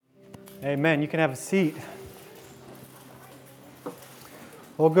Amen. You can have a seat.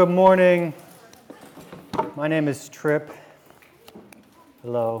 Well, good morning. My name is Tripp.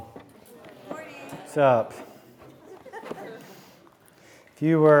 Hello. Good morning. What's up? If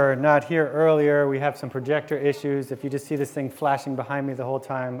you were not here earlier, we have some projector issues. If you just see this thing flashing behind me the whole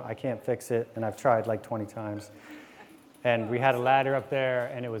time, I can't fix it, and I've tried like 20 times. And we had a ladder up there,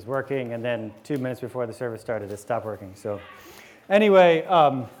 and it was working, and then 2 minutes before the service started, it stopped working. So anyway,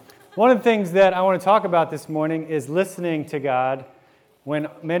 one of the things that I want to talk about this morning is listening to God when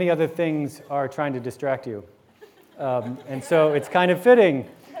many other things are trying to distract you. And so it's kind of fitting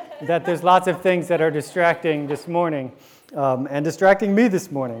that there's lots of things that are distracting this morning and distracting me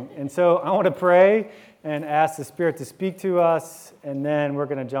this morning. And so I want to pray and ask the Spirit to speak to us, and then we're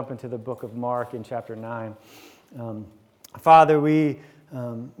going to jump into the book of Mark in chapter 9. Father, we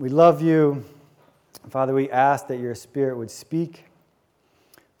love you. Father, we ask that your Spirit would speak.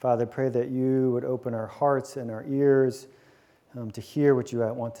 Father, pray that you would open our hearts and our ears to hear what you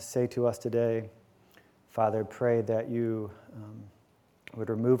want to say to us today. Father, pray that you would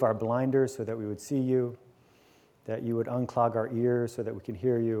remove our blinders so that we would see you, that you would unclog our ears so that we can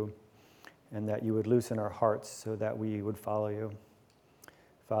hear you, and that you would loosen our hearts so that we would follow you.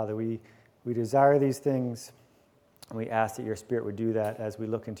 Father, we desire these things, and we ask that your Spirit would do that as we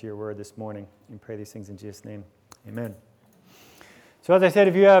look into your word this morning. And pray these things in Jesus' name. Amen. So as I said,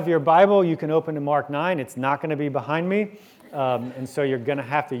 if you have your Bible, you can open to Mark 9. It's not going to be behind me, and so you're going to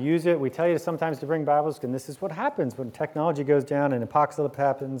have to use it. We tell you sometimes to bring Bibles, and this is what happens when technology goes down and apocalypse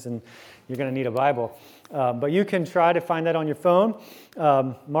happens, and you're going to need a Bible. But you can try to find that on your phone.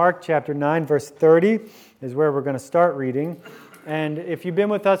 Mark chapter 9, verse 30 is where we're going to start reading. And if you've been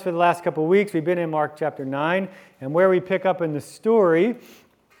with us for the last couple of weeks, we've been in Mark chapter 9, and where we pick up in the story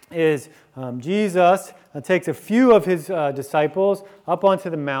is Jesus takes a few of his disciples up onto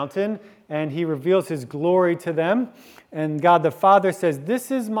the mountain, and he reveals his glory to them. And God the Father says,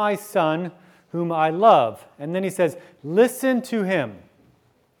 "This is my Son whom I love." And then he says, "Listen to him."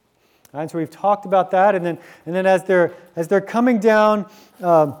 And so we've talked about that. And then as they're coming down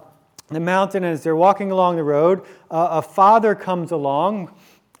the mountain, and as they're walking along the road, a father comes along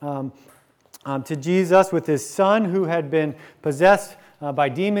to Jesus with his son who had been possessed by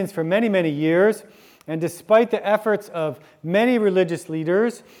demons for many, many years. And despite the efforts of many religious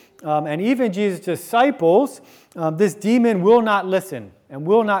leaders and even Jesus' disciples, this demon will not listen and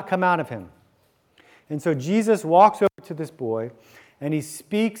will not come out of him. And so Jesus walks over to this boy, and he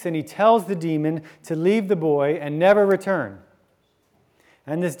speaks and he tells the demon to leave the boy and never return.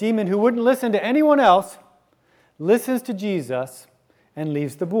 And this demon, who wouldn't listen to anyone else, listens to Jesus and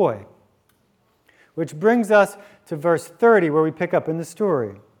leaves the boy. Which brings us to verse 30, where we pick up in the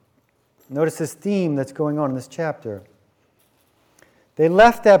story. Notice this theme that's going on in this chapter. They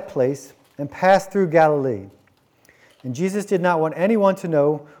left that place and passed through Galilee. And Jesus did not want anyone to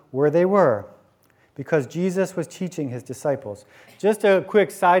know where they were, because Jesus was teaching his disciples. Just a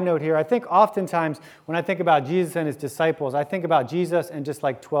quick side note here. I think oftentimes when I think about Jesus and his disciples, I think about Jesus and just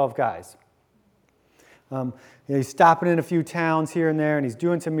like 12 guys. He's stopping in a few towns here and there, and he's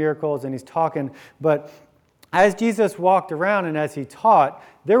doing some miracles, and he's talking. But as Jesus walked around and as he taught,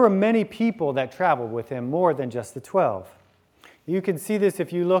 there were many people that traveled with him, more than just the 12. You can see this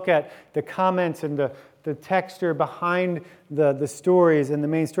if you look at the comments and the texture behind the stories and the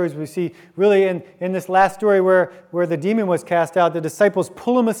main stories. We see really in this last story where the demon was cast out, the disciples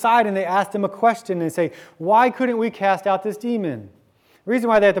pull him aside and they asked him a question and say, "Why couldn't we cast out this demon?" The reason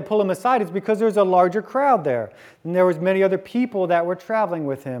why they had to pull him aside is because there was a larger crowd there. And there was many other people that were traveling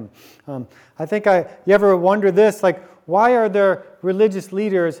with him. I think you ever wonder this, like, why are there religious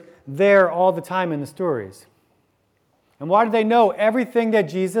leaders there all the time in the stories? And why do they know everything that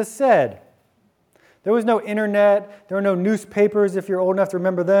Jesus said? There was no internet. There were no newspapers, if you're old enough to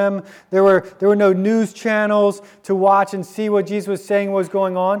remember them. There were no news channels to watch and see what Jesus was saying, what was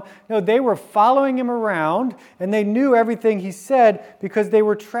going on. No, they were following him around, and they knew everything he said because they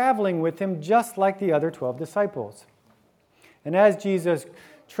were traveling with him just like the other 12 disciples. And as Jesus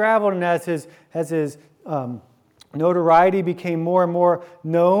traveled and as his notoriety became more and more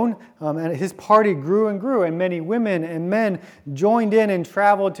known, and his party grew and grew, and many women and men joined in and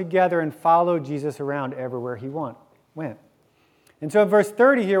traveled together and followed Jesus around everywhere he went. And so in verse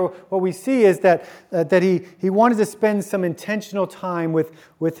 30 here, what we see is that he wanted to spend some intentional time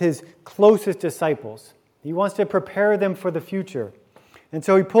with his closest disciples. He wants to prepare them for the future. And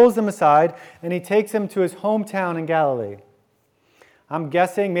so he pulls them aside, and he takes them to his hometown in Galilee. I'm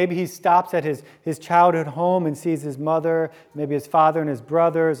guessing maybe he stops at his childhood home and sees his mother, maybe his father and his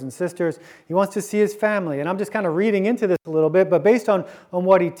brothers and sisters. He wants to see his family. And I'm just kind of reading into this a little bit, but based on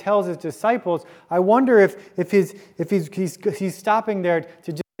what he tells his disciples, I wonder if he's stopping there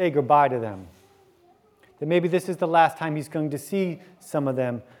to just say goodbye to them. That maybe this is the last time he's going to see some of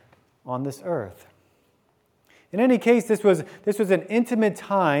them on this earth. In any case, this was an intimate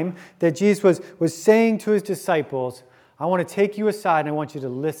time that Jesus was saying to his disciples, I want to take you aside and I want you to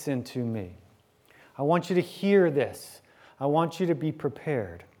listen to me. I want you to hear this. I want you to be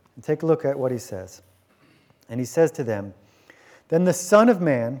prepared. And take a look at what he says. And he says to them, then the Son of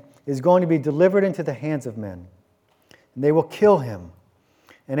Man is going to be delivered into the hands of men, and they will kill him.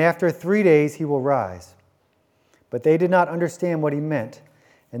 And after 3 days he will rise. But they did not understand what he meant,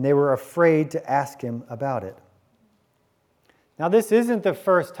 and they were afraid to ask him about it. Now, this isn't the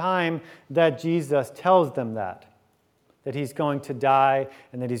first time that Jesus tells them that he's going to die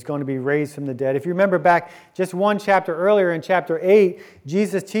and that he's going to be raised from the dead. If you remember back just one chapter earlier in chapter 8,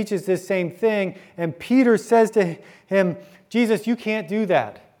 Jesus teaches this same thing, and Peter says to him, Jesus, you can't do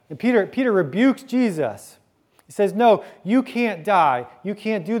that. And Peter rebukes Jesus. He says, no, you can't die. You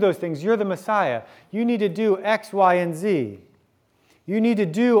can't do those things. You're the Messiah. You need to do X, Y, and Z. You need to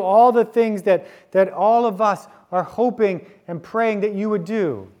do all the things that all of us are hoping and praying that you would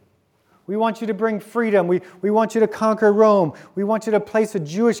do. We want you to bring freedom. We want you to conquer Rome. We want you to place a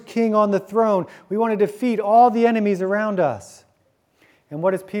Jewish king on the throne. We want to defeat all the enemies around us. And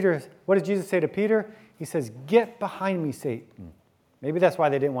what does Jesus say to Peter? He says, get behind me, Satan. Maybe that's why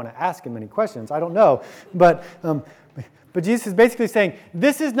they didn't want to ask him any questions. I don't know. But Jesus is basically saying,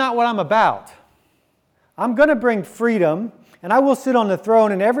 this is not what I'm about. I'm going to bring freedom, and I will sit on the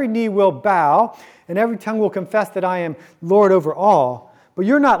throne, and every knee will bow, and every tongue will confess that I am Lord over all. But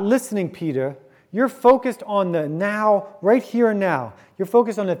you're not listening, Peter. You're focused on the now, right here and now. You're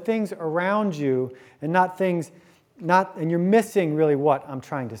focused on the things around you and and you're missing really what I'm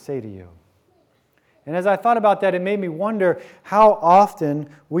trying to say to you. And as I thought about that, it made me wonder how often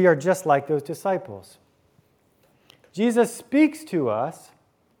we are just like those disciples. Jesus speaks to us,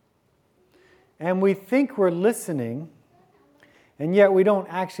 and we think we're listening, and yet we don't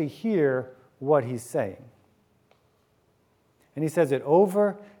actually hear what he's saying. And he says it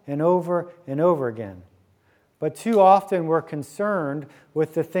over and over and over again. But too often we're concerned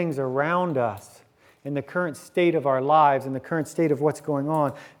with the things around us in the current state of our lives, in the current state of what's going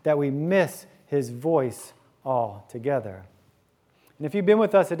on, that we miss his voice altogether. And if you've been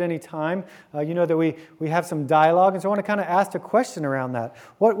with us at any time, you know that we have some dialogue. And so I want to kind of ask a question around that.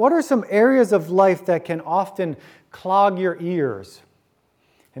 What are some areas of life that can often clog your ears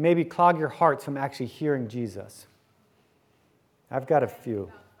and maybe clog your hearts from actually hearing Jesus? I've got a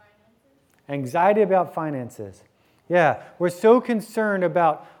few. Anxiety about finances. Yeah, we're so concerned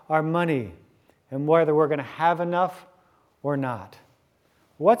about our money and whether we're going to have enough or not.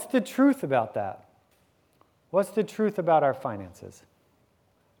 What's the truth about that? What's the truth about our finances?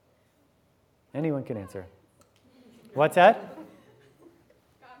 Anyone can answer. What's that?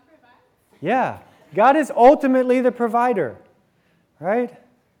 God provides. Yeah, God is ultimately the provider, right?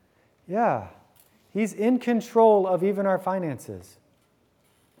 Yeah. He's in control of even our finances.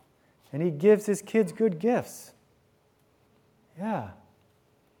 And he gives his kids good gifts. Yeah.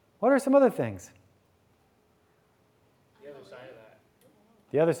 What are some other things? The other side of that.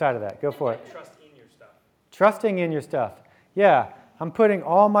 The other side of that. Go for it. Trust in your stuff. Trusting in your stuff. Yeah. I'm putting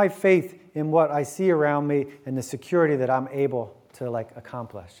all my faith in what I see around me and the security that I'm able to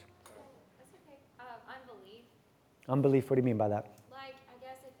accomplish. That's okay. Unbelief. Unbelief, what do you mean by that? Like, I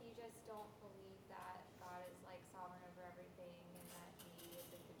guess if you just don't believe that God is sovereign over everything and that he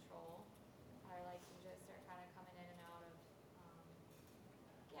is in control, or you just are kind of coming in and out of,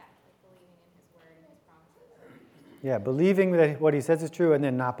 believing in his word and his promises. Yeah, believing that what he says is true and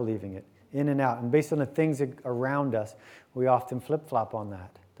then not believing it. In and out. And based on the things around us, we often flip-flop on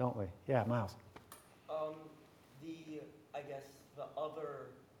that, don't we? Yeah, Miles. The other,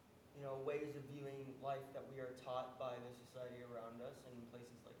 ways of viewing life that we are taught by the society around us in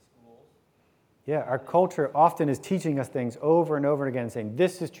places like schools. Yeah, our culture often is teaching us things over and over again, saying,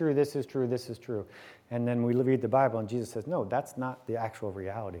 this is true, this is true, this is true. And then we read the Bible and Jesus says, no, that's not the actual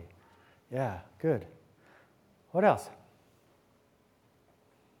reality. Yeah, good. What else? I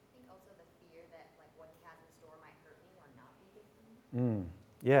think also the fear that what he has in store might hurt me or not be good for me.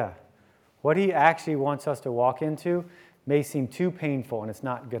 Yeah. What he actually wants us to walk into may seem too painful, and it's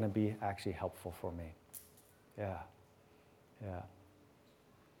not going to be actually helpful for me. Yeah.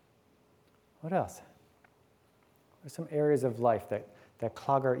 What else? What are some areas of life that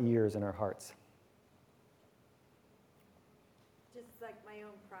clog our ears and our hearts? Just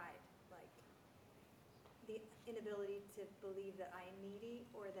ability to believe that I am needy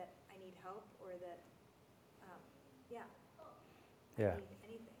or that I need help or that, I Yeah. need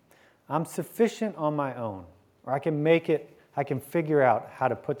anything. I'm sufficient on my own, or I can figure out how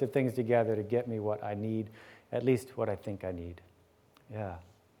to put the things together to get me what I need, at least what I think I need. Yeah.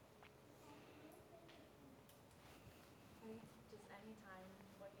 Just anytime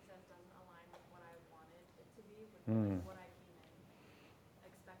what he says doesn't align with what I wanted it to be, with what I came in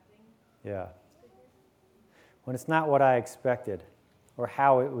expecting. Yeah. When it's not what I expected or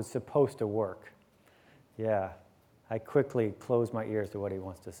how it was supposed to work. Yeah. I quickly close my ears to what he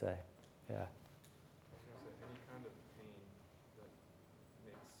wants to say. Yeah. Any kind of pain that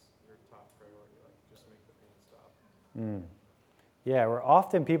makes your top priority, like just make the pain stop. Yeah, we're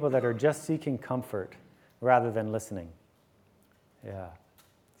often people that are just seeking comfort rather than listening. Yeah,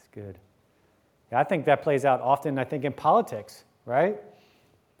 it's good. Yeah, I think that plays out often, in politics, right?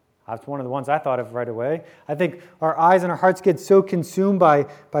 That's one of the ones I thought of right away. I think our eyes and our hearts get so consumed by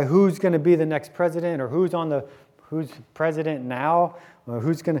who's going to be the next president or who's president now, or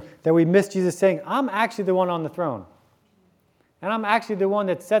that we miss Jesus saying, I'm actually the one on the throne. And I'm actually the one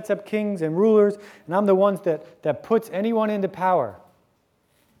that sets up kings and rulers, and I'm the one that puts anyone into power.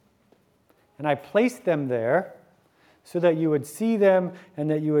 And I placed them there so that you would see them and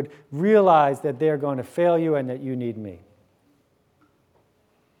that you would realize that they're going to fail you and that you need me.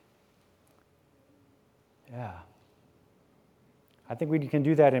 Yeah. I think we can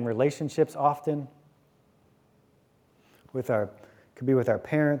do that in relationships often. Could be with our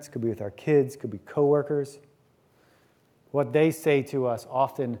parents, could be with our kids, could be coworkers. What they say to us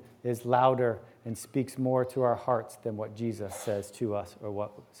often is louder and speaks more to our hearts than what Jesus says to us or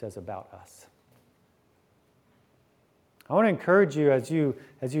what says about us. I want to encourage you as you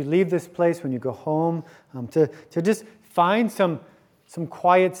leave this place, when you go home, to just find some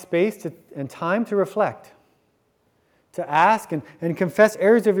quiet space and time to reflect, to ask and confess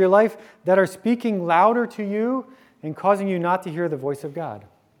areas of your life that are speaking louder to you and causing you not to hear the voice of God.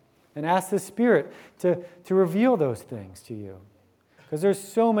 And ask the Spirit to reveal those things to you. Because there's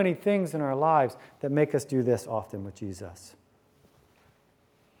so many things in our lives that make us do this often with Jesus.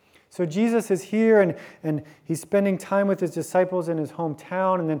 So Jesus is here and he's spending time with his disciples in his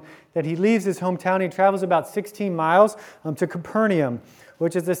hometown. And then that he leaves his hometown, he travels about 16 miles to Capernaum,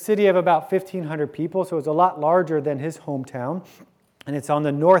 which is a city of about 1,500 people. So it's a lot larger than his hometown. And it's on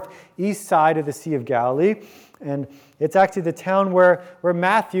the northeast side of the Sea of Galilee. And it's actually the town where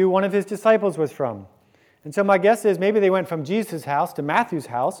Matthew, one of his disciples, was from. And so my guess is maybe they went from Jesus' house to Matthew's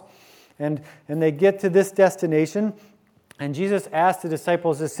house. And they get to this destination. And Jesus asked the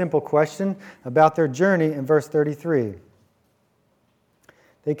disciples this simple question about their journey in verse 33.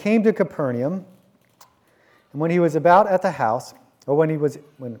 They came to Capernaum. And when he was about at the house, or when he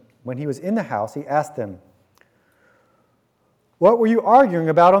was in the house, he asked them, "What were you arguing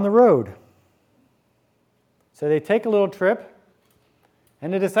about on the road?" So they take a little trip,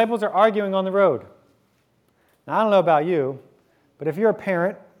 and the disciples are arguing on the road. Now, I don't know about you, but if you're a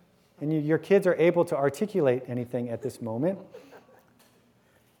parent and your kids are able to articulate anything at this moment,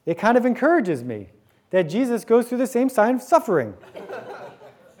 it kind of encourages me that Jesus goes through the same sign of suffering.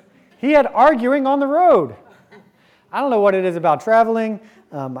 He had arguing on the road. I don't know what it is about traveling.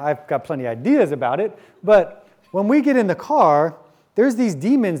 I've got plenty of ideas about it, but when we get in the car, there's these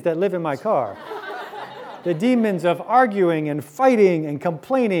demons that live in my car. The demons of arguing and fighting and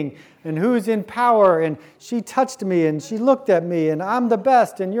complaining and who's in power and she touched me and she looked at me and I'm the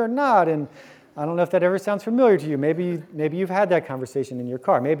best and you're not. And I don't know if that ever sounds familiar to you. Maybe you've had that conversation in your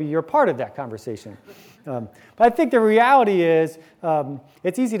car. Maybe you're part of that conversation. But I think the reality is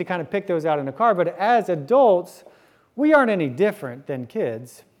it's easy to kind of pick those out in the car, but as adults, we aren't any different than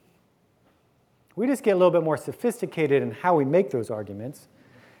kids. We just get a little bit more sophisticated in how we make those arguments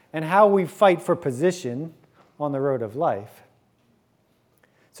and how we fight for position on the road of life.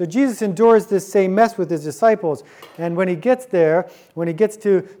 So Jesus endures this same mess with his disciples. And when he gets there, when he gets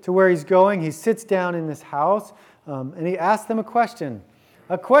to where he's going, he sits down in this house and he asks them a question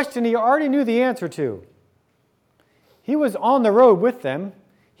he already knew the answer to. He was on the road with them.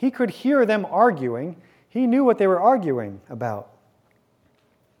 He could hear them arguing. He knew what they were arguing about.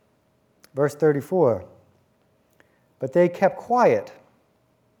 Verse 34, but they kept quiet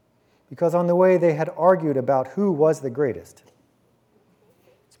because on the way they had argued about who was the greatest.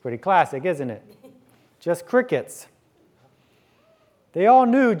 It's pretty classic, isn't it? Just crickets. They all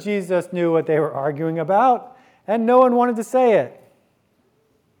knew Jesus knew what they were arguing about, and no one wanted to say it.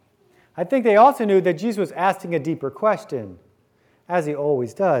 I think they also knew that Jesus was asking a deeper question, as he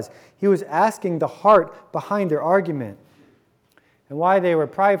always does. He was asking the heart behind their argument. And why they were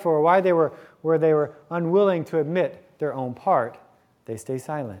prideful, or why they were where they were unwilling to admit their own part, they stay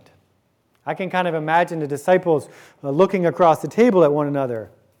silent. I can kind of imagine the disciples looking across the table at one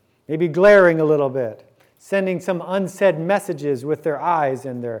another, maybe glaring a little bit, sending some unsaid messages with their eyes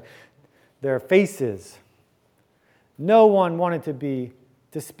and their faces. No one wanted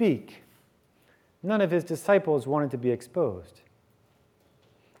to speak. None of his disciples wanted to be exposed.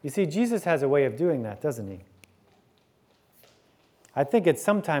 You see, Jesus has a way of doing that, doesn't he? I think it's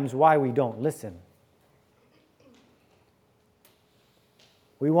sometimes why we don't listen.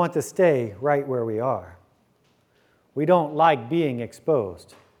 We want to stay right where we are. We don't like being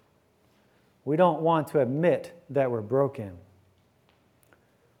exposed. We don't want to admit that we're broken.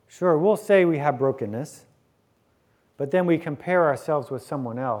 Sure, we'll say we have brokenness, but then we compare ourselves with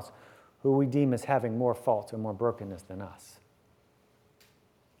someone else who we deem as having more faults or more brokenness than us.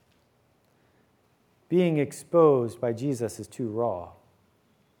 Being exposed by Jesus is too raw.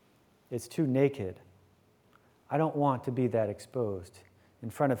 It's too naked. I don't want to be that exposed in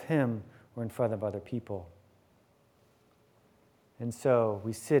front of him or in front of other people. And so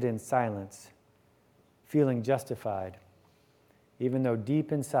we sit in silence, feeling justified, even though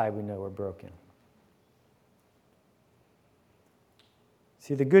deep inside we know we're broken.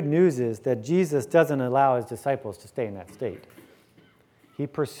 See, the good news is that Jesus doesn't allow his disciples to stay in that state. He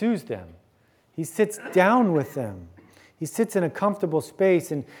pursues them. He sits down with them. He sits in a comfortable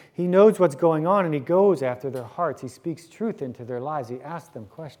space and he knows what's going on and he goes after their hearts. He speaks truth into their lives. He asks them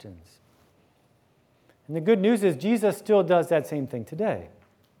questions. And the good news is Jesus still does that same thing today.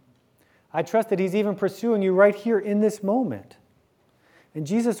 I trust that he's even pursuing you right here in this moment. And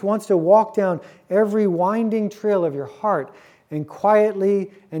Jesus wants to walk down every winding trail of your heart and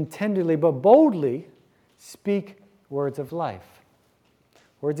quietly and tenderly, but boldly, speak words of life,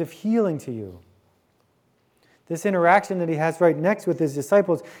 words of healing to you. This interaction that he has right next with his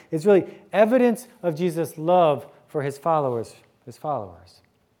disciples is really evidence of Jesus' love for his followers,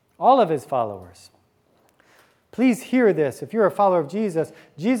 all of his followers. Please hear this. If you're a follower of Jesus,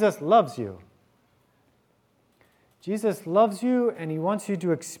 Jesus loves you. Jesus loves you and he wants you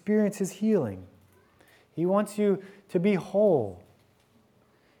to experience his healing. He wants you to be whole.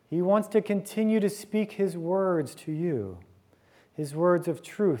 He wants to continue to speak his words to you, his words of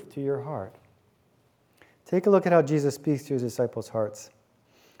truth to your heart. Take a look at how Jesus speaks to his disciples' hearts.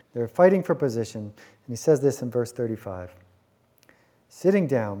 They're fighting for position, and he says this in verse 35. Sitting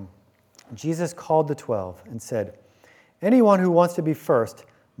down, Jesus called the 12 and said, "Anyone who wants to be first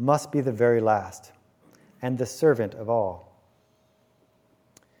must be the very last, and the servant of all."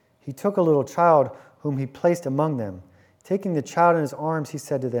 He took a little child whom he placed among them. Taking the child in his arms, he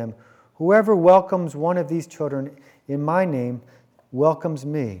said to them, "Whoever welcomes one of these children in my name welcomes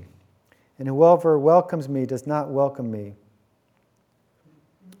me. And whoever welcomes me does not welcome me,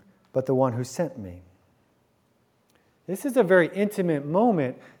 but the one who sent me." This is a very intimate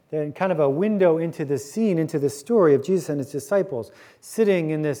moment, and kind of a window into the scene, into the story of Jesus and his disciples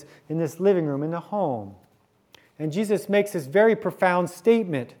sitting in this living room in the home. And Jesus makes this very profound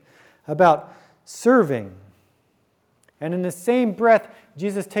statement about serving. And in the same breath,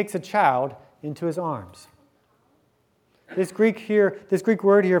 Jesus takes a child into his arms. This Greek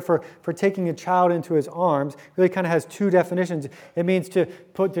word here for taking a child into his arms really kind of has two definitions. It means to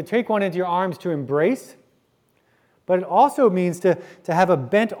take one into your arms to embrace, but it also means to have a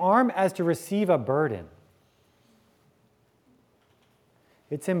bent arm as to receive a burden.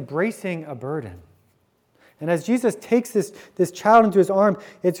 It's embracing a burden. And as Jesus takes this child into his arm,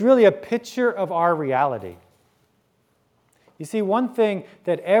 it's really a picture of our reality. You see, one thing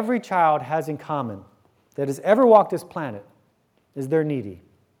that every child has in common that has ever walked this planet is they're needy.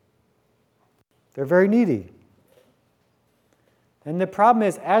 They're very needy. And the problem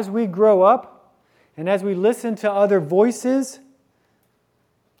is, as we grow up and as we listen to other voices,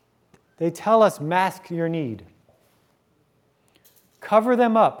 they tell us, mask your need. Cover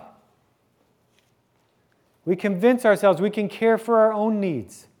them up. We convince ourselves we can care for our own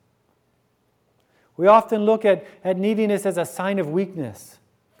needs. We often look at neediness as a sign of weakness.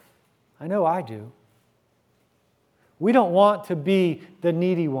 I know I do. We don't want to be the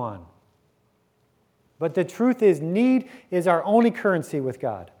needy one. But the truth is, need is our only currency with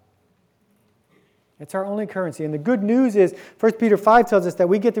God. It's our only currency. And the good news is, 1 Peter 5 tells us that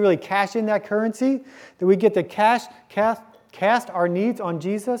we get to really cash in that currency, that we get to cast our needs on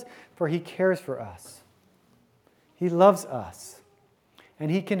Jesus, for he cares for us. He loves us. And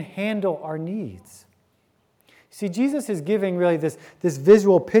he can handle our needs. See, Jesus is giving really this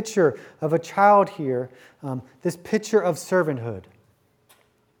visual picture of a child here, this picture of servanthood.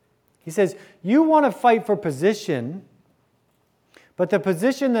 He says, you want to fight for position, But the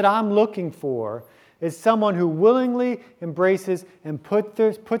position that I'm looking for is someone who willingly embraces and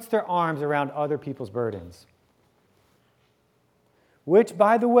puts their arms around other people's burdens. Which,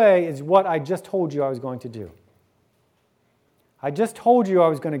 by the way, is what I just told you I was going to do. I just told you I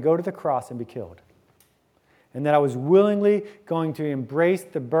was going to go to the cross and be killed. And that I was willingly going to embrace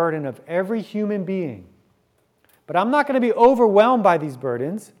the burden of every human being. But I'm not going to be overwhelmed by these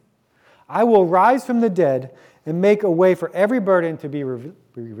burdens. I will rise from the dead and make a way for every burden to be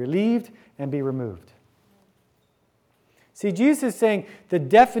relieved and be removed. See, Jesus is saying the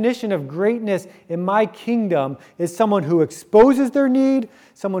definition of greatness in my kingdom is someone who exposes their need,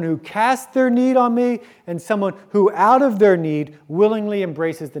 someone who casts their need on me, and someone who, out of their need, willingly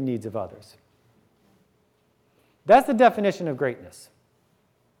embraces the needs of others. That's the definition of greatness.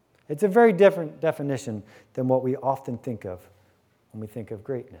 It's a very different definition than what we often think of when we think of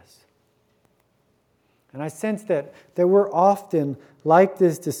greatness. And I sense that we're often, like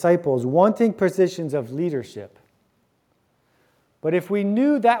these disciples, wanting positions of leadership. But if we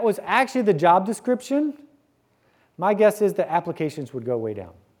knew that was actually the job description, my guess is the applications would go way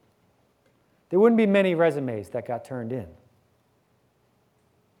down. There wouldn't be many resumes that got turned in.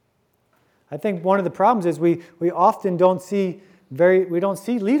 I think one of the problems is we often don't see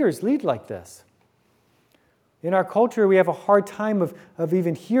leaders lead like this. In our culture, we have a hard time of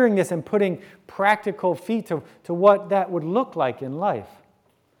even hearing this and putting practical feet to what that would look like in life.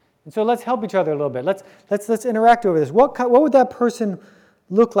 And so let's help each other a little bit. Let's interact over this. What would that person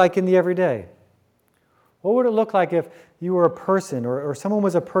look like in the everyday? What would it look like if you were a person or someone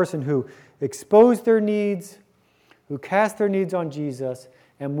was a person who exposed their needs, who cast their needs on Jesus,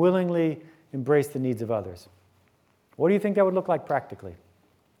 and willingly embraced the needs of others? What do you think that would look like practically?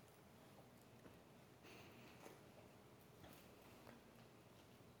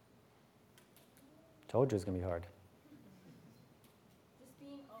 Told you it was going to be hard. Just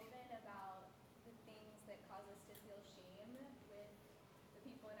being open about the things that cause us to feel shame with the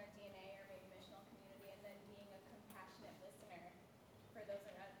people in our DNA or maybe missional community, and then being a compassionate listener for those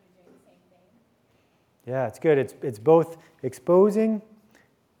around you doing the same thing. Yeah, it's good. It's both exposing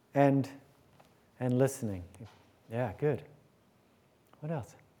and listening. Yeah, good. What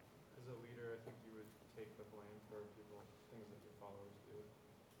else? As a leader, I think you would take the blame for things that your followers do.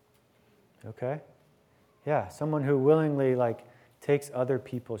 Okay. Yeah, someone who willingly takes other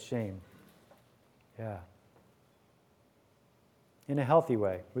people's shame. Yeah. In a healthy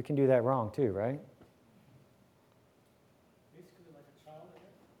way. We can do that wrong too, right? Basically like a child, I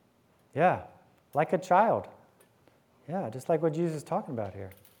guess? Yeah, like a child. Yeah, just like what Jesus is talking about here.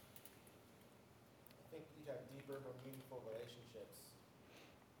 I think you'd have deeper, more meaningful relationships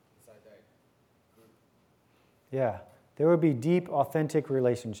inside that group. Yeah, there would be deep, authentic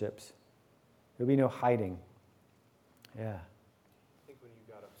relationships. There would be no hiding. Yeah. I think when you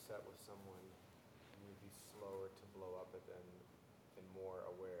got upset with someone, you would be slower to blow up at them and more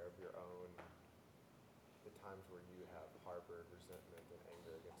aware of your own, the times where you have harbored resentment and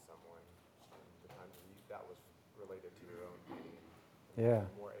anger against someone, and the times where that was related to your own pain. Yeah.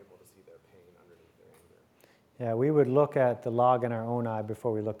 You're more able to see their pain underneath their anger. Yeah, we would look at the log in our own eye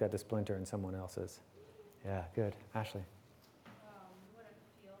before we looked at the splinter in someone else's. Yeah, good. Ashley. Wouldn't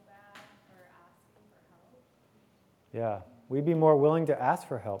feel bad for asking for help. Yeah, we'd be more willing to ask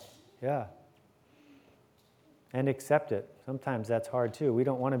for help. Yeah. And accept it. Sometimes that's hard too. We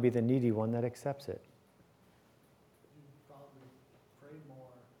don't want to be the needy one that accepts it. You'd probably pray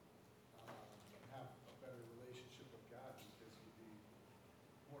more and have a better relationship with God because you'd be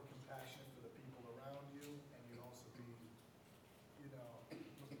more compassionate for the people around you, and you'd also be,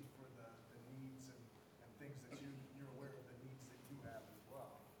 looking for the needs and things that you're aware of the needs that you have as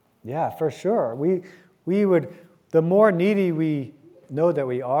well. Yeah, for sure. We would, the more needy we know that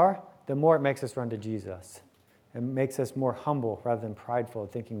we are, the more it makes us run to Jesus. It makes us more humble rather than prideful,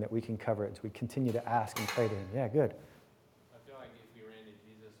 thinking that we can cover it. So we continue to ask and pray to Him. Yeah, good. I feel like if we ran to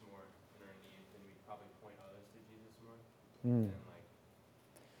Jesus more in our needs, then we'd probably point others to Jesus more. Mm. And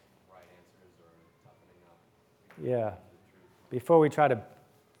right answers or toughening up. Yeah. Before we try to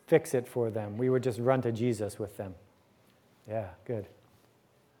fix it for them, we would just run to Jesus with them. Yeah, good.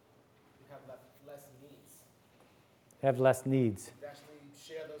 You have less needs. Have less needs. You could actually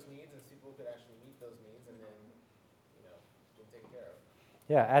share those needs, and people could actually meet those needs, and then, get taken care of.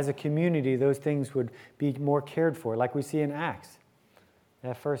 Yeah, as a community, those things would be more cared for, like we see in Acts.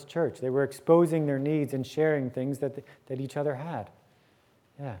 That first church, they were exposing their needs and sharing things that each other had.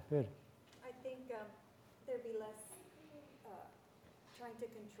 Yeah, good. I think there'd be less trying to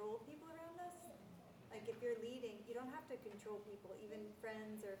control people around us. Like if you're leading, you don't have to control people, even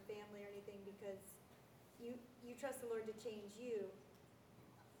friends or family or anything, because you trust the Lord to change you,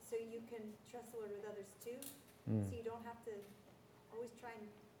 so you can trust the Lord with others too. Mm. So you don't have to always try and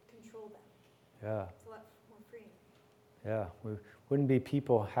control them. Yeah, It's a lot more freeing. yeah. We wouldn't be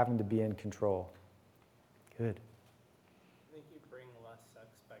people having to be in control. Good. I think you bring less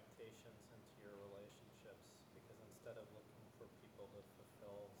expectations into your relationships because instead of looking for people to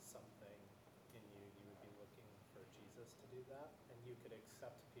fulfill something in you, you would be looking for Jesus to do that. And you could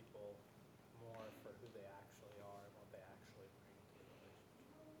accept people more for who they actually are and what they actually bring to the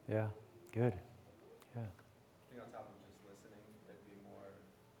relationship. Yeah, good. Yeah. I think on top of just listening, there'd be more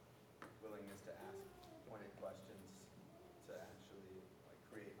willingness to ask pointed questions, to actually like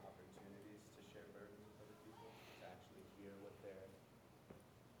create opportunities to share burdens with other people, to actually hear what they're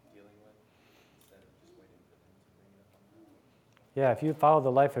dealing with, instead of just waiting for them to bring it up on their own. Yeah, if you follow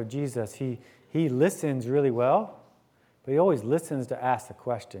the life of Jesus, he listens really well, but he always listens to ask the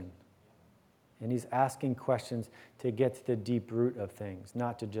question. And he's asking questions to get to the deep root of things,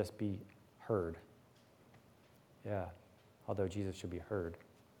 not to just be heard. Yeah, although Jesus should be heard.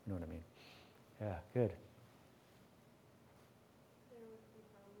 You know what I mean? Yeah, good. There would we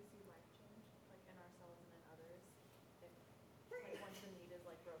probably see life change, like in ourselves and in others. If like once the need is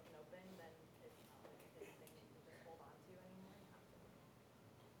like broken open, then it's not like a big thing that you can just hold on to anymore. You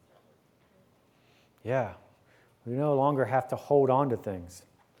have to start working through it. Yeah, we no longer have to hold on to things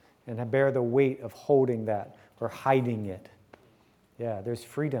and bear the weight of holding that or hiding it. Yeah, there's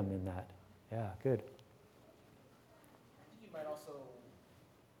freedom in that. Yeah, good. I think you might also,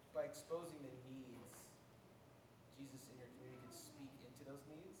 by exposing the needs, Jesus in your community can speak into those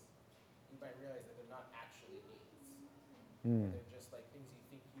needs. You might realize that they're not actually needs. Mm. They're just like things you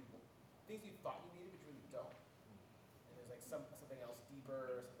thought you needed, but you really don't. And there's like something else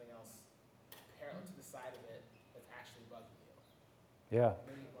deeper, or something else parallel to the side of it that's actually bugging you. Yeah.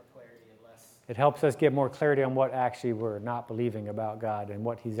 Maybe more clarity and less. It helps us get more clarity on what actually we're not believing about God and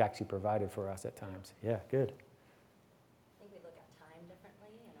what he's actually provided for us at times. Yeah, good. I think we look at time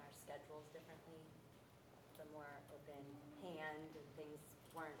differently and our schedules differently. The more open hand and things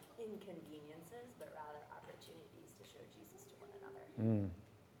weren't inconveniences, but rather opportunities to show Jesus to one another. Mm.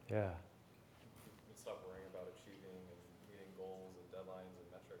 Yeah. You stop worrying about achieving and meeting goals and deadlines and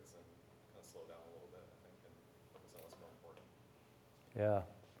metrics and kind of slow down a little bit, I think, and focus on what's more important. Yeah.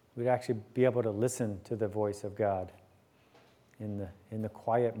 We'd actually be able to listen to the voice of God in the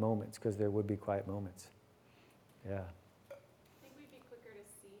quiet moments, because there would be quiet moments. Yeah. I think we'd be quicker to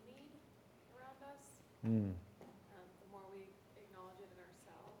see need around us. Mm. The more we acknowledge it in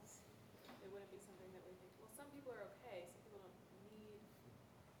ourselves, it wouldn't be something that we think, well, some people are okay, some people don't need,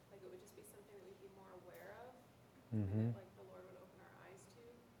 like it would just be something that we'd be more aware of, Mm-hmm. that like the Lord would open our eyes to,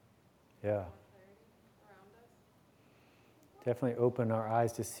 Yeah. more clarity around us. Definitely open our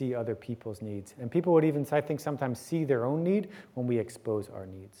eyes to see other people's needs. And people would even, I think, sometimes see their own need when we expose our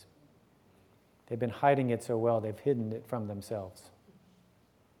needs. They've been hiding it so well, they've hidden it from themselves.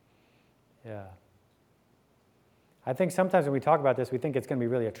 Yeah. I think sometimes when we talk about this, we think it's going to be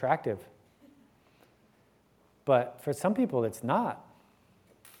really attractive. But for some people, it's not.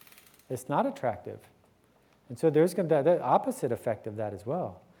 It's not attractive. And so there's going to be that opposite effect of that as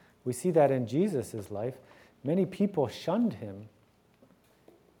well. We see that in Jesus' life. Many people shunned him.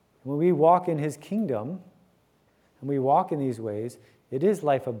 When we walk in his kingdom, and we walk in these ways, it is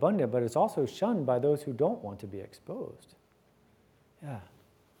life abundant, but it's also shunned by those who don't want to be exposed. Yeah.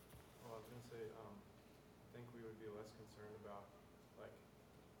 Well, I was going to say, I think we would be less concerned about, like,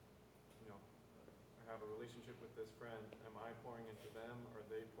 you know, I have a relationship with this friend. Am I pouring into them? Are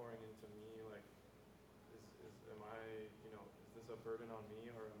they pouring into me? Like, am I, you know, is this a burden on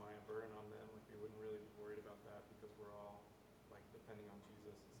me or am I a burden on them? Like, we wouldn't really be worried about that because we're all, like, depending on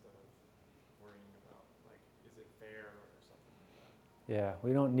Jesus instead of worrying about, like, is it fair or something like that. Yeah,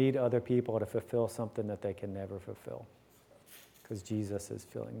 we don't need other people to fulfill something that they can never fulfill, because Jesus is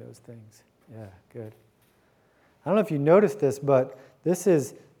filling those things. Yeah, good. I don't know if you noticed this, but this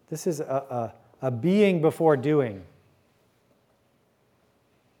is a being before doing.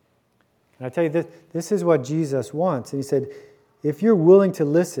 And I tell you, this is what Jesus wants. And he said, if you're willing to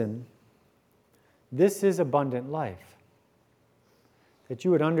listen, this is abundant life. That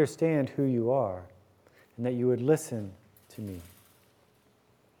you would understand who you are and that you would listen to me.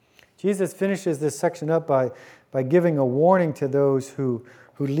 Jesus finishes this section up by giving a warning to those who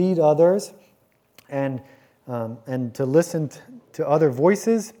lead others and to listen to other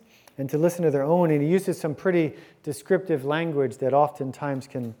voices and to listen to their own. And he uses some pretty descriptive language that oftentimes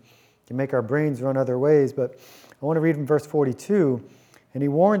can make our brains run other ways. But I want to read from verse 42. And he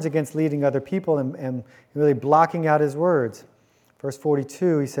warns against leading other people and really blocking out his words. Verse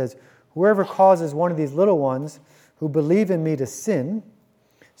 42, he says, whoever causes one of these little ones who believe in me to sin,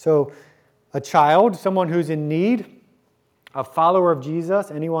 So a child, someone who's in need, a follower of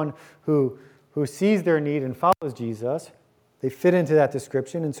Jesus, anyone who sees their need and follows Jesus, they fit into that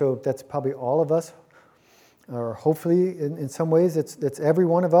description. And so that's probably all of us, or hopefully in some ways it's every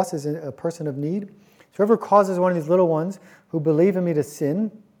one of us is a person of need. So whoever causes one of these little ones who believe in me to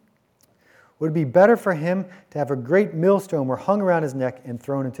sin, would it be better for him to have a great millstone were hung around his neck and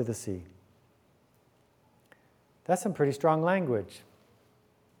thrown into the sea? That's some pretty strong language.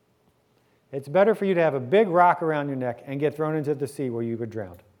 It's better for you to have a big rock around your neck and get thrown into the sea where you would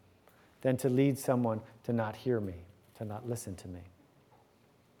drown than to lead someone to not hear me, to not listen to me.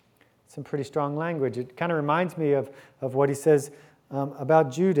 Some pretty strong language. It kind of reminds me of what he says about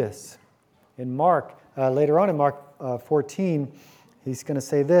Judas. In Mark, later on in Mark 14, he's going to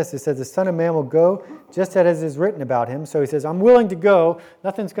say this. He says, the Son of Man will go just as is written about him. So he says, I'm willing to go.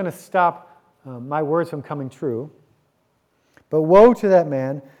 Nothing's going to stop my words from coming true. But woe to that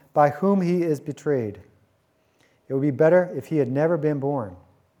man by whom he is betrayed. It would be better if he had never been born.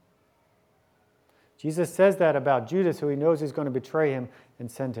 Jesus says that about Judas, who he knows is going to betray him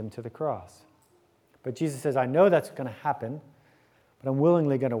and send him to the cross. But Jesus says, I know that's going to happen, but I'm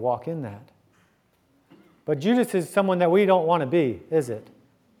willingly going to walk in that. But Judas is someone that we don't want to be, is it?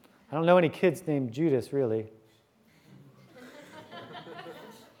 I don't know any kids named Judas, really.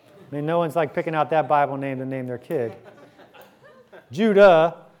 I mean, no one's like picking out that Bible name to name their kid.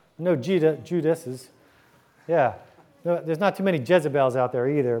 Judah, no Judas is. Yeah, no, there's not too many Jezebels out there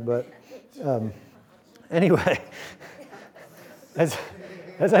either, but anyway, as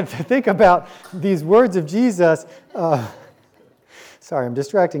I think about these words of Jesus, sorry, I'm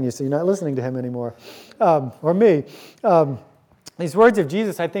distracting you, so you're not listening to him anymore, or me. These words of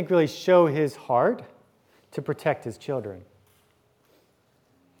Jesus, I think, really show his heart to protect his children.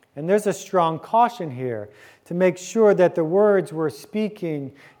 And there's a strong caution here to make sure that the words we're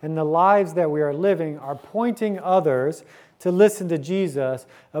speaking and the lives that we are living are pointing others to listen to Jesus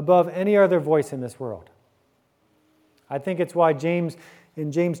above any other voice in this world. I think it's why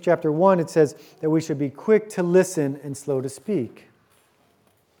in James chapter 1, it says that we should be quick to listen and slow to speak.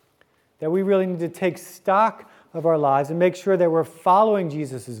 That we really need to take stock of our lives and make sure that we're following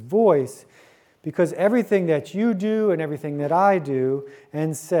Jesus' voice, because everything that you do and everything that I do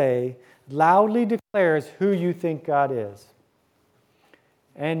and say loudly declares who you think God is.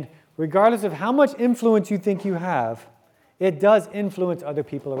 And regardless of how much influence you think you have, it does influence other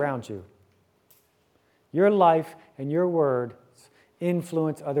people around you. Your life and your words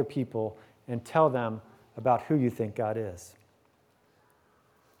influence other people and tell them about who you think God is.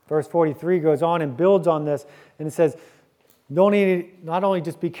 Verse 43 goes on and builds on this, and it says, not only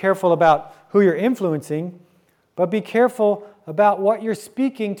just be careful about who you're influencing, but be careful about what you're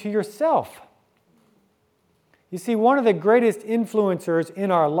speaking to yourself. You see, one of the greatest influencers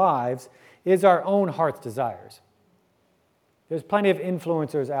in our lives is our own heart's desires. There's plenty of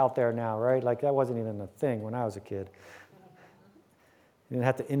influencers out there now, right? Like that wasn't even a thing when I was a kid. You didn't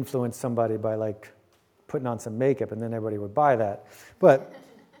have to influence somebody by like putting on some makeup and then everybody would buy that. But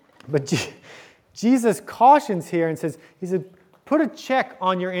Jesus cautions here and says, he said, put a check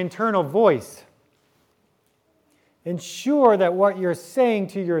on your internal voice. Ensure that what you're saying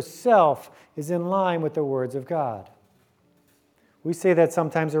to yourself is in line with the words of God. We say that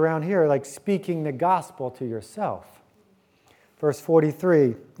sometimes around here, like speaking the gospel to yourself. Verse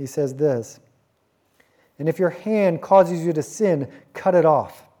 43, he says this, and if your hand causes you to sin, cut it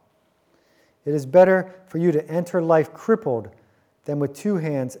off. It is better for you to enter life crippled than with two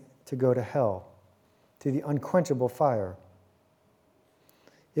hands to go to hell, to the unquenchable fire.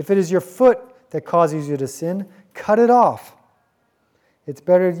 If it is your foot that causes you to sin, cut it off. It's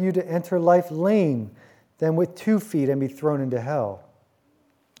better for you to enter life lame than with 2 feet and be thrown into hell.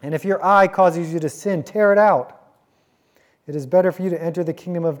 And if your eye causes you to sin, tear it out. It is better for you to enter the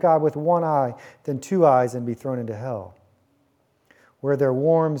kingdom of God with 1 eye than 2 eyes and be thrown into hell, where their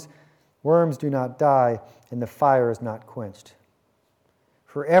worms do not die and the fire is not quenched.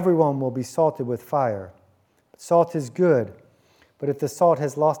 For everyone will be salted with fire. Salt is good, but if the salt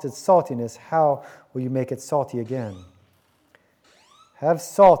has lost its saltiness, how will you make it salty again? Have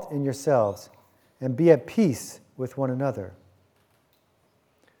salt in yourselves and be at peace with one another.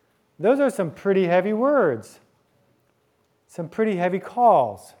 Those are some pretty heavy words. Some pretty heavy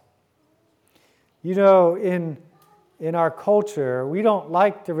calls. You know, in our culture, we don't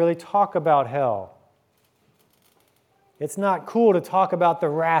like to really talk about hell. It's not cool to talk about the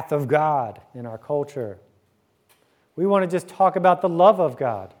wrath of God in our culture. We want to just talk about the love of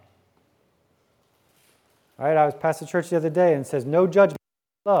God. All right, I was past the church the other day and it says, no judgment,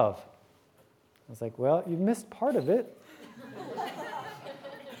 love. I was like, well, you missed part of it.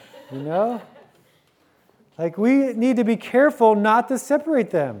 You know? Like, we need to be careful not to separate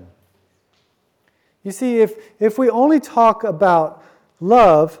them. You see, if we only talk about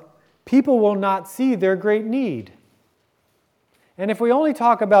love, people will not see their great need. And if we only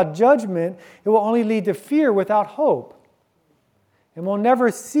talk about judgment, it will only lead to fear without hope. And we'll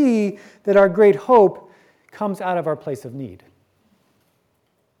never see that our great hope comes out of our place of need.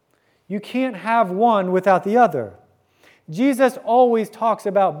 You can't have one without the other. Jesus always talks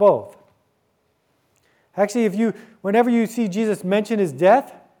about both. Actually, whenever you see Jesus mention his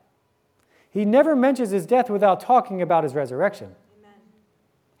death, he never mentions his death without talking about his resurrection. Amen.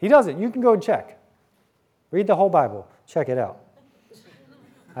 He doesn't. You can go and check. Read the whole Bible. Check it out.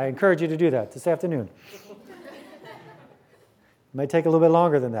 I encourage you to do that this afternoon. It might take a little bit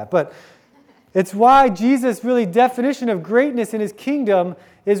longer than that. But it's why Jesus' really definition of greatness in his kingdom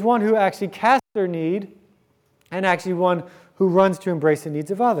is one who actually casts their need and actually one who runs to embrace the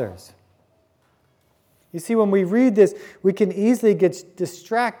needs of others. You see, when we read this, we can easily get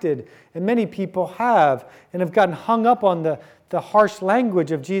distracted, and many people have gotten hung up on the harsh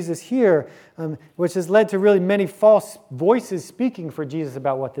language of Jesus here, which has led to really many false voices speaking for Jesus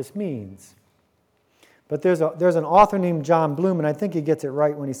about what this means. But there's an author named John Bloom, and I think he gets it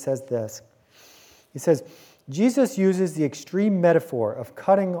right when he says this. He says, Jesus uses the extreme metaphor of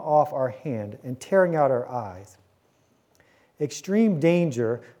cutting off our hand and tearing out our eyes. Extreme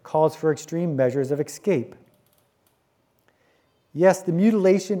danger calls for extreme measures of escape. Yes, the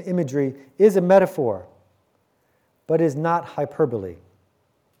mutilation imagery is a metaphor, but is not hyperbole.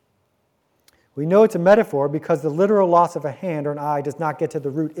 We know it's a metaphor because the literal loss of a hand or an eye does not get to the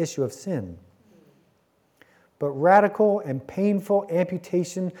root issue of sin. But radical and painful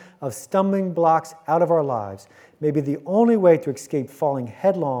amputation of stumbling blocks out of our lives may be the only way to escape falling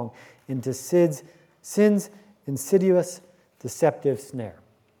headlong into sin's insidious, deceptive snare.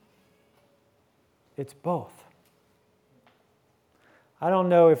 It's both. I don't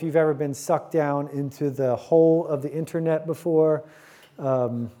know if you've ever been sucked down into the hole of the internet before.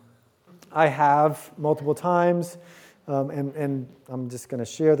 I have multiple times, and I'm just going to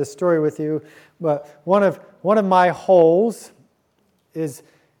share this story with you. But one of my holes is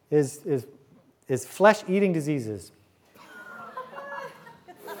flesh-eating diseases.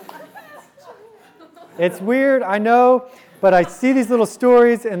 It's weird, I know, but I see these little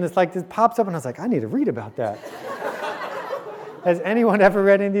stories, and it's like this pops up, and I was like, I need to read about that. Has anyone ever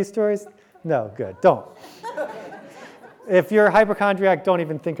read any of these stories? No, good, don't. If you're a hypochondriac, don't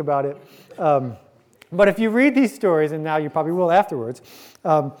even think about it. But if you read these stories, and now you probably will afterwards,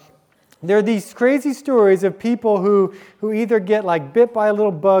 there are these crazy stories of people who either get like bit by a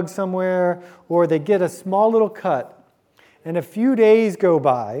little bug somewhere, or they get a small little cut, and a few days go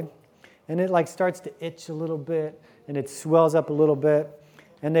by, and it like starts to itch a little bit, and it swells up a little bit,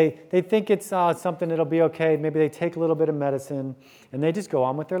 and they think it's something that'll be okay. Maybe they take a little bit of medicine, and they just go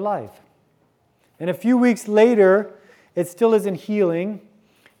on with their life. And a few weeks later, it still isn't healing,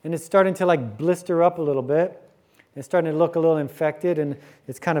 and it's starting to like blister up a little bit. It's starting to look a little infected, and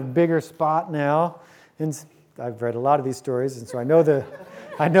it's kind of bigger spot now. And I've read a lot of these stories, and so I know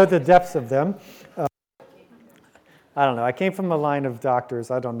the depths of them. I don't know. I came from a line of doctors.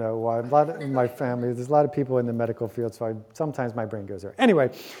 I don't know why. A lot in my family, there's a lot of people in the medical field, so sometimes my brain goes there.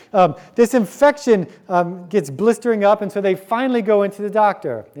 Anyway, this infection gets blistering up, and so they finally go into the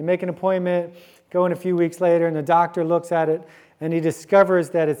doctor. They make an appointment, go in a few weeks later, and the doctor looks at it, and he discovers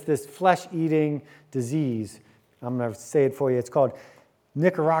that it's this flesh-eating disease. I'm going to say it for you. It's called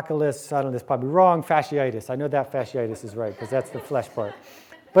Nicaragulus, I don't know, this is probably wrong, fasciitis. I know that fasciitis is right, because that's the flesh part.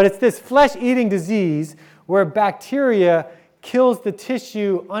 But it's this flesh-eating disease where bacteria kills the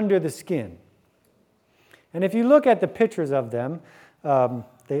tissue under the skin. And if you look at the pictures of them,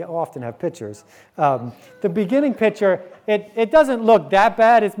 they often have pictures. The beginning picture, it doesn't look that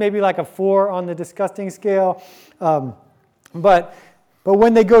bad. It's maybe like a 4 on the disgusting scale. But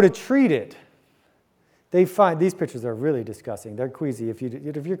when they go to treat it, they find these pictures are really disgusting. They're queasy. If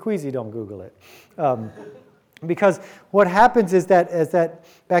you're queasy, don't Google it. Because what happens is that as that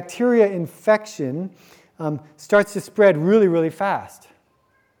bacteria infection starts to spread really, really fast.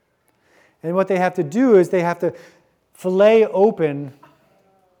 And what they have to do is they have to fillet open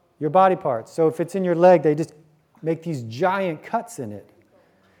your body parts. So if it's in your leg, they just make these giant cuts in it.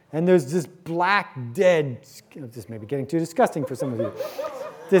 And there's this black, dead, this may be getting too disgusting for some of you,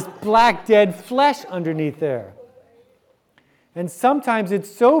 this black, dead flesh underneath there. And sometimes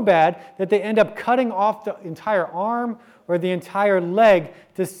it's so bad that they end up cutting off the entire arm or the entire leg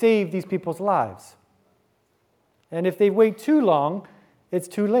to save these people's lives. And if they wait too long, it's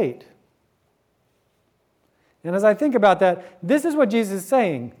too late. And as I think about that, this is what Jesus is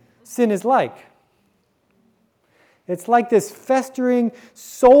saying. sin is like. It's like this festering,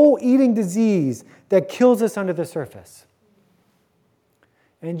 soul-eating disease that kills us under the surface.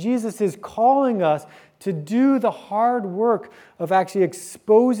 And Jesus is calling us to do the hard work of actually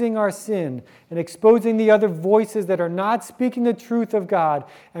exposing our sin and exposing the other voices that are not speaking the truth of God,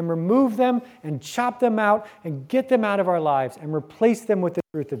 and remove them and chop them out and get them out of our lives and replace them with the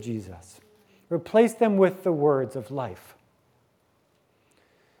truth of Jesus. Replace them with the words of life.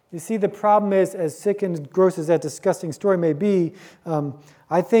 You see, the problem is, as sick and gross as that disgusting story may be,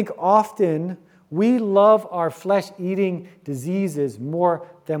 I think often we love our flesh-eating diseases more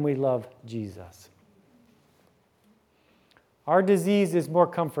than we love Jesus. Our disease is more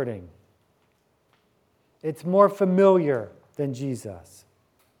comforting. It's more familiar than Jesus.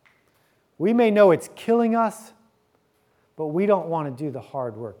 We may know it's killing us, but we don't want to do the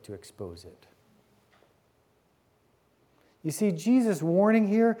hard work to expose it. You see, Jesus' warning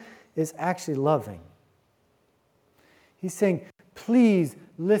here is actually loving. He's saying, please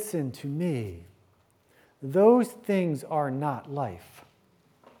listen to me. Those things are not life.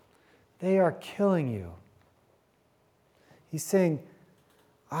 They are killing you. He's saying,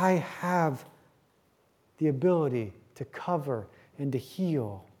 I have the ability to cover and to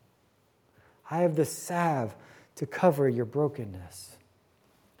heal. I have the salve to cover your brokenness.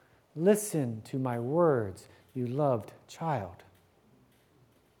 Listen to my words, you loved child.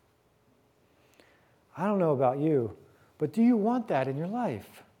 I don't know about you, but do you want that in your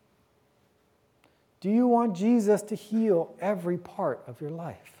life? Do you want Jesus to heal every part of your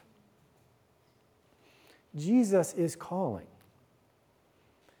life? Jesus is calling.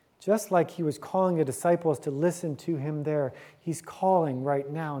 Just like he was calling the disciples to listen to him there, he's calling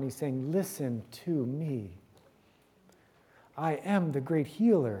right now and he's saying, listen to me. I am the great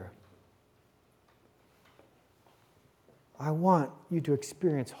healer. I want you to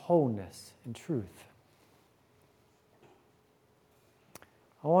experience wholeness and truth.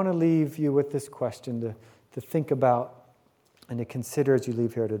 I want to leave you with this question to think about and to consider as you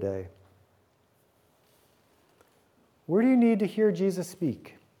leave here today. Where do you need to hear Jesus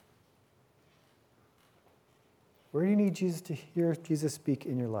speak? Where do you need to hear Jesus speak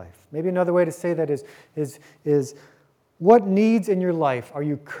in your life? Maybe another way to say that is what needs in your life are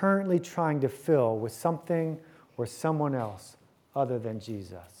you currently trying to fill with something or someone else other than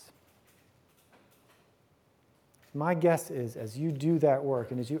Jesus? My guess is, as you do that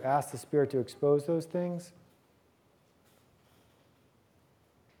work and as you ask the Spirit to expose those things,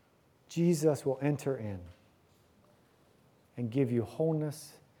 Jesus will enter in and give you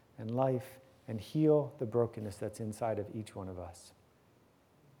wholeness and life and heal the brokenness that's inside of each one of us.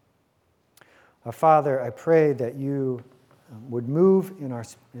 Father, I pray that you would move in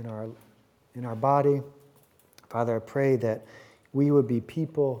our body. Father, I pray that we would be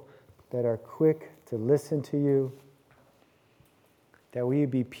people that are quick to listen to you, that we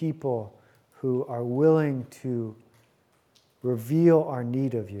would be people who are willing to reveal our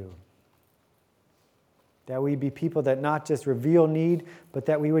need of you, that we be people that not just reveal need, but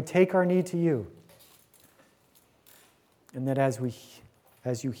that we would take our need to you, and that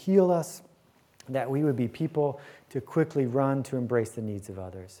as you heal us, that we would be people to quickly run to embrace the needs of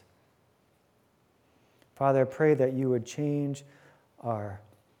others. Father, I pray that you would change our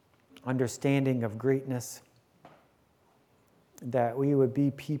understanding of greatness, that we would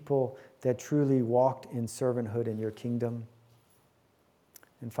be people that truly walked in servanthood in your kingdom.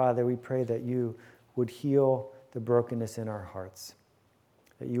 And Father, we pray that you would heal the brokenness in our hearts,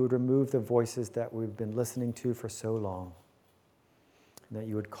 that you would remove the voices that we've been listening to for so long, and that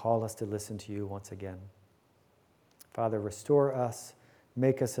you would call us to listen to you once again. Father, restore us,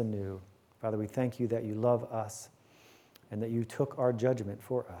 make us anew. Father, we thank you that you love us and that you took our judgment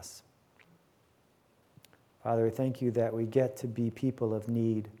for us. Father, we thank you that we get to be people of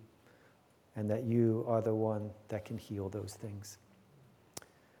need and that you are the one that can heal those things.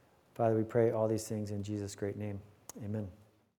 Father, we pray all these things in Jesus' great name. Amen.